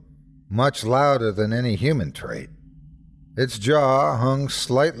rodent much louder than any human trait. Its jaw hung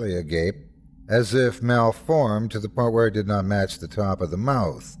slightly agape, as if malformed to the point where it did not match the top of the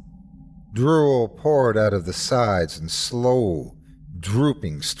mouth. Drool poured out of the sides in slow,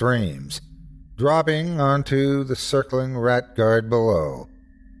 drooping streams, dropping onto the circling rat guard below.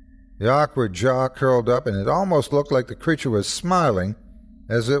 The awkward jaw curled up, and it almost looked like the creature was smiling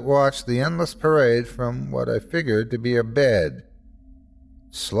as it watched the endless parade from what I figured to be a bed.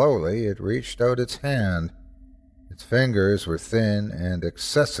 Slowly, it reached out its hand. Its fingers were thin and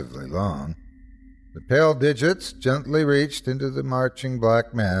excessively long. The pale digits gently reached into the marching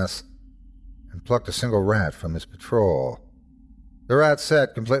black mass and plucked a single rat from his patrol. The rat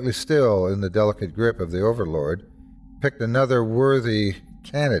sat completely still in the delicate grip of the overlord, picked another worthy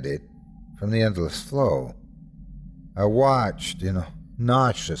candidate from the endless flow. I watched in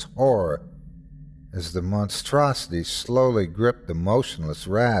nauseous horror as the monstrosity slowly gripped the motionless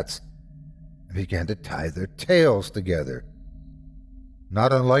rats and began to tie their tails together.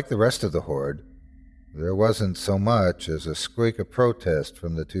 Not unlike the rest of the horde, there wasn't so much as a squeak of protest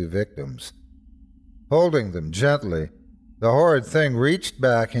from the two victims. Holding them gently, the horrid thing reached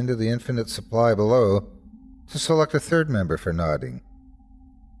back into the infinite supply below to select a third member for nodding.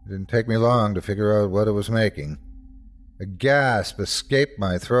 It didn't take me long to figure out what it was making. A gasp escaped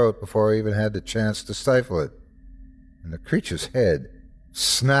my throat before I even had the chance to stifle it, and the creature's head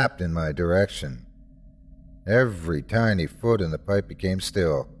snapped in my direction. Every tiny foot in the pipe became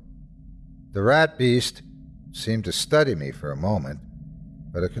still. The rat beast seemed to study me for a moment,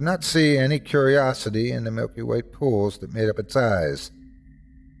 but I could not see any curiosity in the milky white pools that made up its eyes.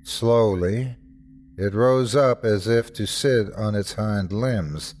 Slowly, it rose up as if to sit on its hind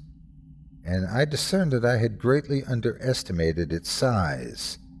limbs, and I discerned that I had greatly underestimated its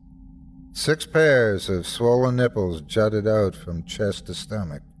size. 6 pairs of swollen nipples jutted out from chest to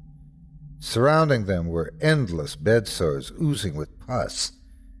stomach. Surrounding them were endless bed sores oozing with pus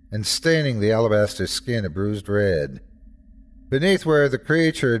and staining the alabaster skin a bruised red. Beneath where the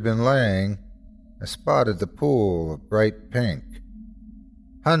creature had been laying, I spotted the pool of bright pink.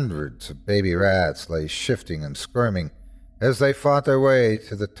 Hundreds of baby rats lay shifting and squirming as they fought their way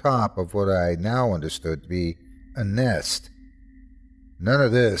to the top of what I now understood to be a nest. None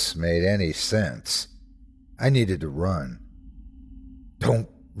of this made any sense. I needed to run. "Don't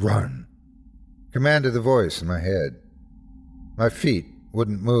run," commanded the voice in my head. My feet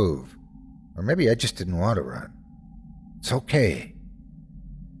wouldn't move, or maybe I just didn't want to run. "It's okay.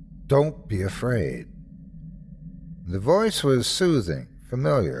 Don't be afraid." The voice was soothing,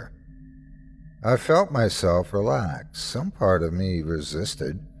 familiar. I felt myself relax. Some part of me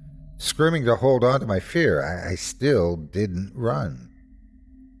resisted, screaming to hold on to my fear. I still didn't run.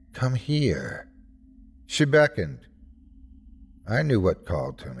 "Come here." She beckoned. I knew what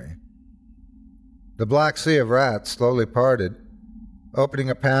called to me. The black sea of rats slowly parted, opening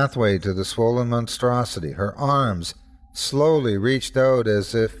a pathway to the swollen monstrosity. Her arms slowly reached out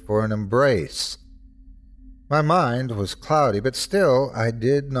as if for an embrace. My mind was cloudy, but still I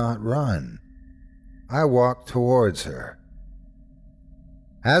did not run. I walked towards her.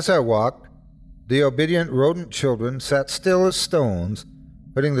 As I walked, the obedient rodent children sat still as stones,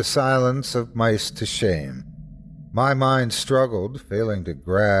 putting the silence of mice to shame. My mind struggled, failing to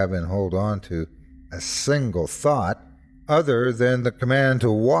grab and hold on to a single thought other than the command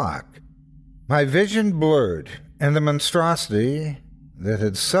to walk. My vision blurred, and the monstrosity that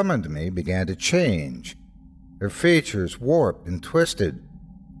had summoned me began to change. Her features warped and twisted,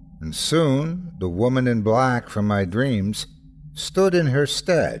 and soon the woman in black from my dreams stood in her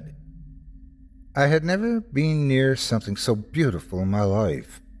stead. I had never been near something so beautiful in my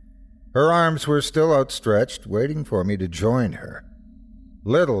life. Her arms were still outstretched, waiting for me to join her.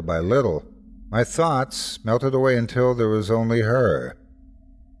 Little by little, my thoughts melted away until there was only her.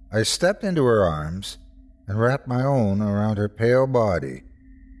 I stepped into her arms and wrapped my own around her pale body.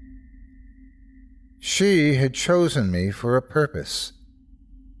 She had chosen me for a purpose.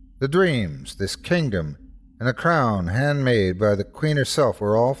 The dreams, this kingdom, and a crown handmade by the queen herself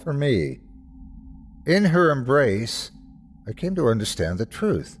were all for me. In her embrace, I came to understand the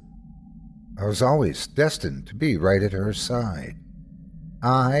truth. I was always destined to be right at her side.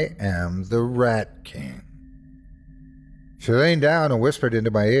 I am the Rat King. She leaned down and whispered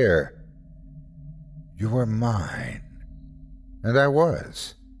into my ear, "You are mine." And I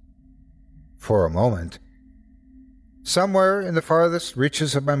was. For a moment. Somewhere in the farthest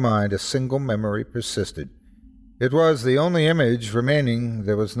reaches of my mind, a single memory persisted. It was the only image remaining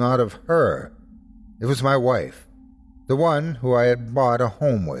that was not of her. It was my wife, the one who I had bought a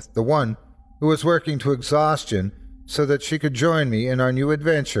home with, the one who was working to exhaustion so that she could join me in our new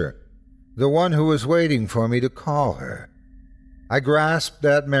adventure, the one who was waiting for me to call her. I grasped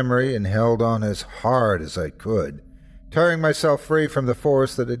that memory and held on as hard as I could, tearing myself free from the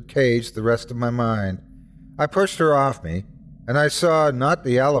force that had caged the rest of my mind. I pushed her off me, and I saw not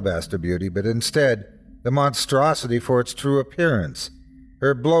the alabaster beauty, but instead the monstrosity for its true appearance.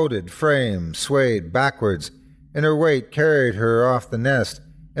 Her bloated frame swayed backwards, and her weight carried her off the nest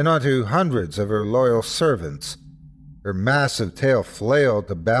and onto hundreds of her loyal servants. Her massive tail flailed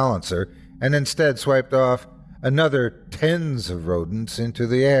to balance her, and instead swiped off another tens of rodents into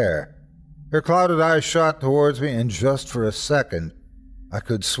the air. Her clouded eyes shot towards me, and just for a second, I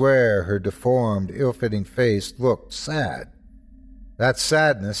could swear her deformed, ill-fitting face looked sad. That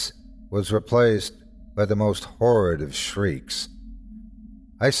sadness was replaced by the most horrid of shrieks.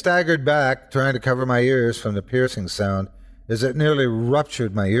 I staggered back, trying to cover my ears from the piercing sound as it nearly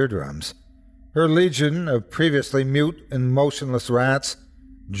ruptured my eardrums. Her legion of previously mute and motionless rats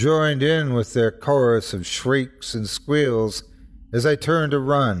joined in with their chorus of shrieks and squeals as I turned to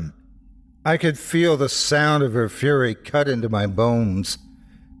run. I could feel the sound of her fury cut into my bones.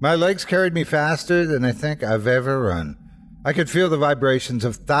 My legs carried me faster than I think I've ever run. I could feel the vibrations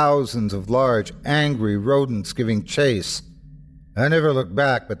of thousands of large, angry rodents giving chase. I never looked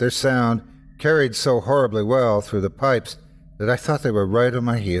back, but their sound carried so horribly well through the pipes that I thought they were right on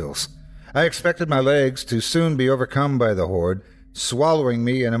my heels. I expected my legs to soon be overcome by the horde, swallowing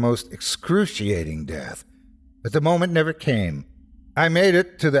me in a most excruciating death. But the moment never came. I made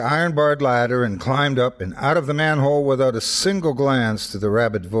it to the iron-barred ladder and climbed up and out of the manhole without a single glance to the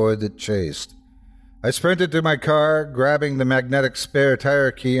rabid void that chased. I sprinted to my car, grabbing the magnetic spare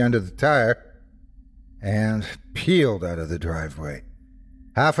tire key under the tire, and peeled out of the driveway.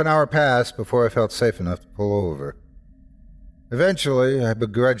 Half an hour passed before I felt safe enough to pull over. Eventually, I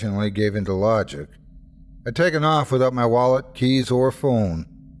begrudgingly gave in to logic. I'd taken off without my wallet, keys, or phone.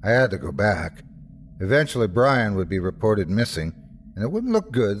 I had to go back. Eventually, Brian would be reported missing, and it wouldn't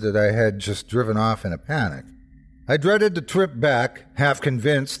look good that I had just driven off in a panic. I dreaded the trip back, half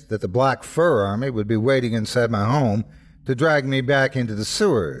convinced that the Black Fur Army would be waiting inside my home to drag me back into the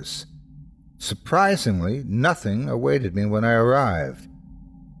sewers. Surprisingly, nothing awaited me when I arrived.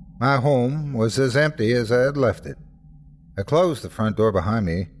 My home was as empty as I had left it. I closed the front door behind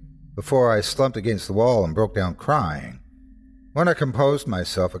me before I slumped against the wall and broke down crying. When I composed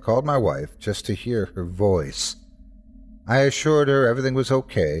myself, I called my wife just to hear her voice. I assured her everything was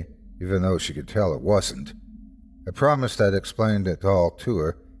okay, even though she could tell it wasn't. I promised I'd explain it all to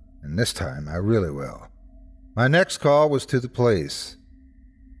her, and this time I really will. My next call was to the police.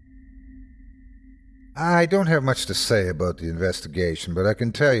 I don't have much to say about the investigation, but I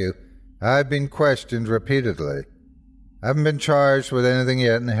can tell you I've been questioned repeatedly. I haven't been charged with anything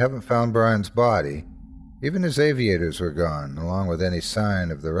yet, and they haven't found Brian's body. Even his aviators were gone, along with any sign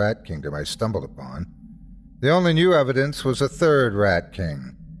of the rat kingdom I stumbled upon. The only new evidence was a third rat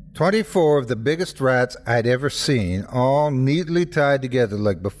king. 24 of the biggest rats I'd ever seen, all neatly tied together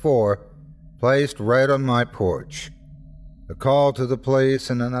like before, placed right on my porch. A call to the police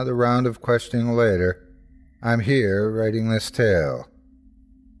and another round of questioning later, I'm here writing this tale.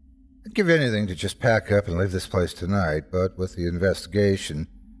 I'd give anything to just pack up and leave this place tonight, but with the investigation,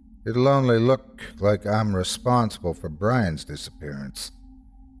 it'll only look like I'm responsible for Brian's disappearance.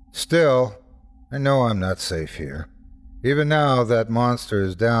 Still, I know I'm not safe here. Even now, that monster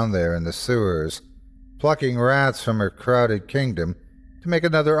is down there in the sewers, plucking rats from her crowded kingdom to make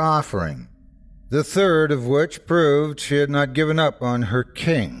another offering, the third of which proved she had not given up on her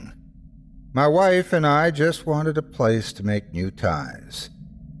king. My wife and I just wanted a place to make new ties.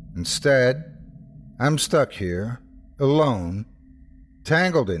 Instead, I'm stuck here, alone,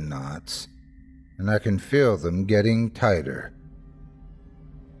 tangled in knots, and I can feel them getting tighter.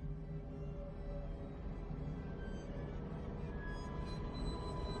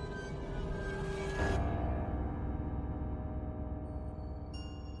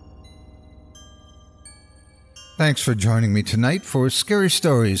 Thanks for joining me tonight for Scary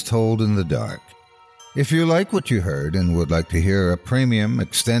Stories Told in the Dark. If you like what you heard and would like to hear a premium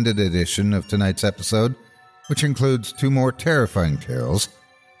extended edition of tonight's episode, which includes 2 more terrifying tales,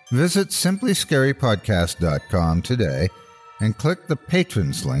 visit simplyscarypodcast.com today and click the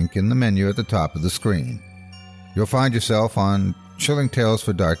Patrons link in the menu at the top of the screen. You'll find yourself on Chilling Tales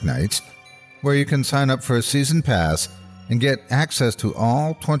for Dark Nights, where you can sign up for a season pass and get access to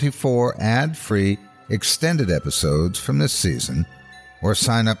all 24 ad-free extended episodes from this season, or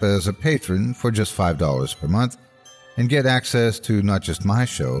sign up as a patron for just $5 per month and get access to not just my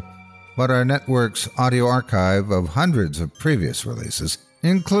show, but our network's audio archive of hundreds of previous releases,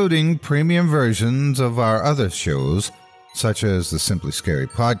 including premium versions of our other shows, such as the Simply Scary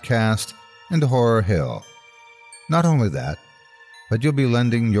Podcast and Horror Hill. Not only that, but you'll be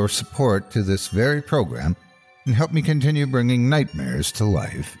lending your support to this very program and help me continue bringing nightmares to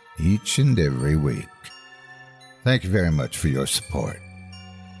life each and every week. Thank you very much for your support.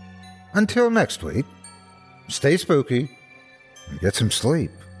 Until next week, stay spooky and get some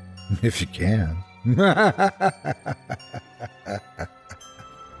sleep, if you can.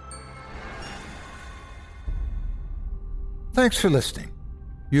 Thanks for listening.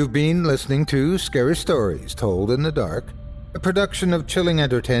 You've been listening to Scary Stories Told in the Dark, a production of Chilling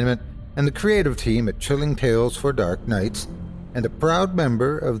Entertainment and the creative team at Chilling Tales for Dark Nights, and a proud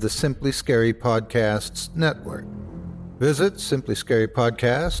member of the Simply Scary Podcasts network. Visit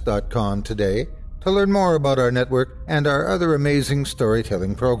simplyscarypodcast.com today to learn more about our network and our other amazing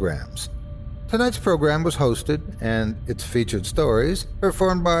storytelling programs. Tonight's program was hosted, and its featured stories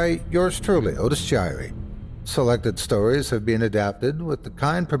performed by yours truly, Otis Gyrie. Selected stories have been adapted with the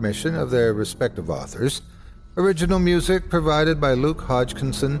kind permission of their respective authors. Original music provided by Luke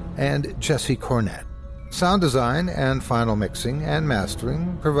Hodgkinson and Jesse Cornett. Sound design and final mixing and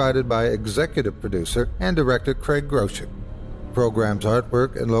mastering provided by executive producer and director Craig Groshek. Program's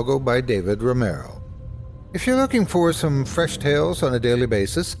artwork and logo by David Romero. If you're looking for some fresh tales on a daily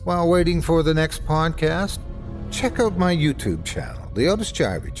basis while waiting for the next podcast, check out my YouTube channel, the Otis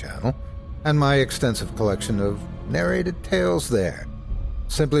Gyrie channel, and my extensive collection of narrated tales there.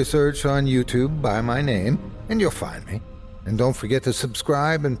 Simply search on YouTube by my name, and you'll find me. And don't forget to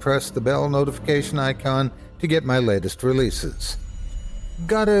subscribe and press the bell notification icon to get my latest releases.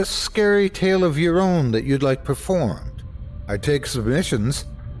 Got a scary tale of your own that you'd like performed? I take submissions.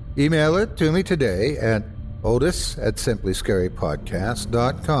 Email it to me today at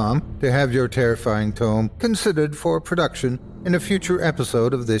otis@simplyscarypodcast.com to have your terrifying tome considered for production in a future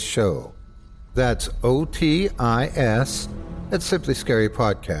episode of this show. That's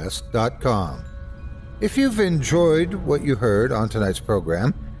OTIS@simplyscarypodcast.com. If you've enjoyed what you heard on tonight's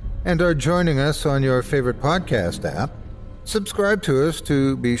program and are joining us on your favorite podcast app, subscribe to us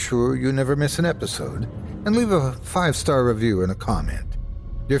to be sure you never miss an episode, and leave a 5-star review and a comment.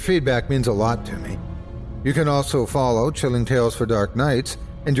 Your feedback means a lot to me. You can also follow Chilling Tales for Dark Nights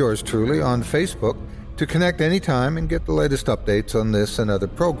and yours truly on Facebook to connect anytime and get the latest updates on this and other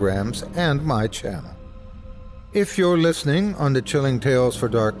programs and my channel. If you're listening on the Chilling Tales for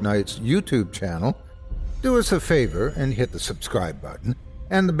Dark Nights YouTube channel, do us a favor and hit the subscribe button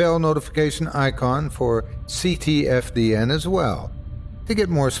and the bell notification icon for CTFDN as well to get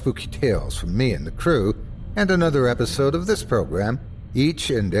more spooky tales from me and the crew and another episode of this program each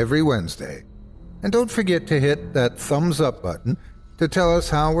and every Wednesday. And don't forget to hit that thumbs up button to tell us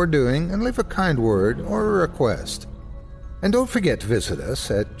how we're doing and leave a kind word or a request. And don't forget to visit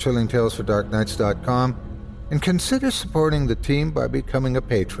us at chillingtalesfordarknights.com and consider supporting the team by becoming a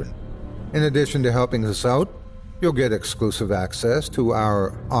patron. In addition to helping us out, you'll get exclusive access to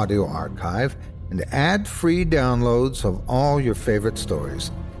our audio archive and ad-free downloads of all your favorite stories,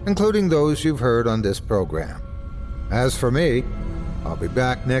 including those you've heard on this program. As for me, I'll be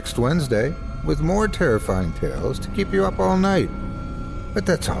back next Wednesday with more terrifying tales to keep you up all night. But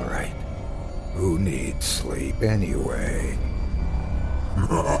that's all right. Who needs sleep anyway?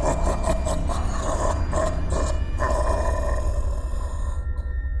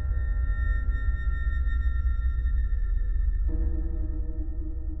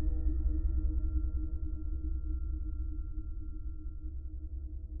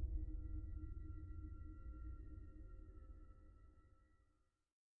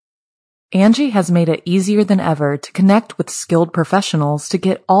 Angie has made it easier than ever to connect with skilled professionals to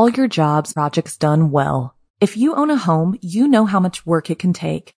get all your jobs projects done well. If you own a home, you know how much work it can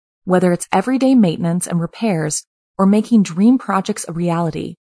take, whether it's everyday maintenance and repairs or making dream projects a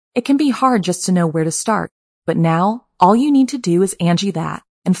reality. It can be hard just to know where to start, but now all you need to do is Angie that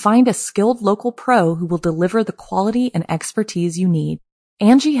and find a skilled local pro who will deliver the quality and expertise you need.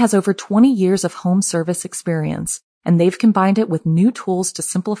 Angie has over 20 years of home service experience, and they've combined it with new tools to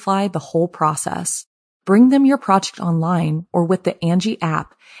simplify the whole process. Bring them your project online or with the Angie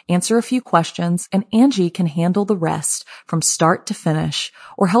app, answer a few questions, and Angie can handle the rest from start to finish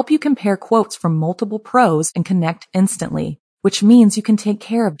or help you compare quotes from multiple pros and connect instantly, which means you can take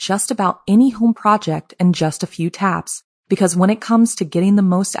care of just about any home project in just a few taps. Because when it comes to getting the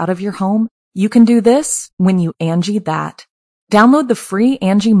most out of your home, you can do this when you Angie that. Download the free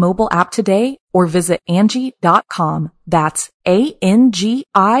Angie mobile app today or visit Angie.com. That's ANGI.com.